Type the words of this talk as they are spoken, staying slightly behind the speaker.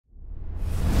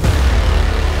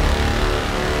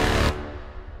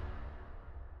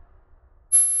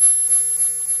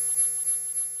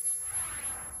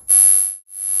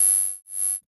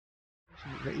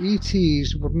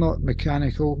ETs were not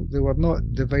mechanical. They were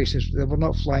not devices. They were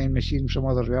not flying machines from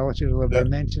other realities or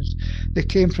dimensions. They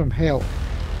came from hell.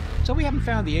 So we haven't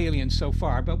found the aliens so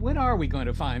far, but when are we going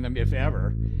to find them, if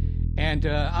ever? And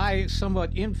I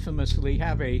somewhat infamously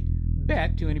have a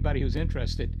bet to anybody who's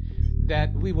interested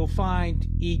that we will find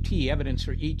ET, evidence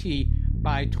for ET,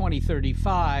 by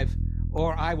 2035,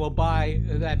 or I will buy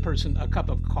that person a cup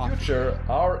of coffee. In the future,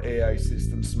 our AI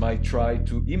systems might try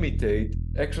to imitate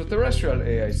extraterrestrial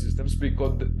AI systems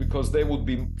because they would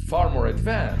be far more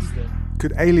advanced.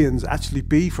 Could aliens actually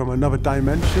be from another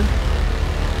dimension?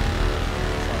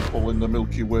 In the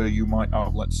Milky Way, you might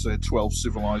have, let's say, 12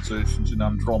 civilizations. In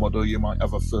Andromeda, you might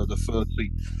have a further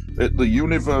 30. The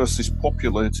universe is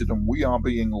populated and we are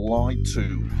being lied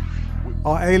to.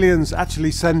 Are aliens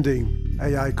actually sending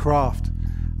AI craft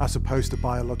as opposed to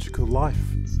biological life?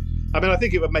 I mean, I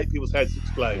think it would make people's heads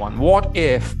explode. What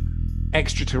if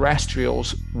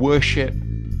extraterrestrials worship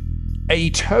a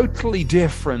totally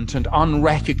different and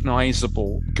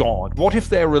unrecognizable God? What if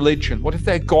their religion, what if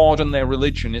their God and their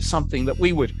religion is something that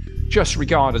we would just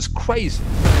regard as crazy?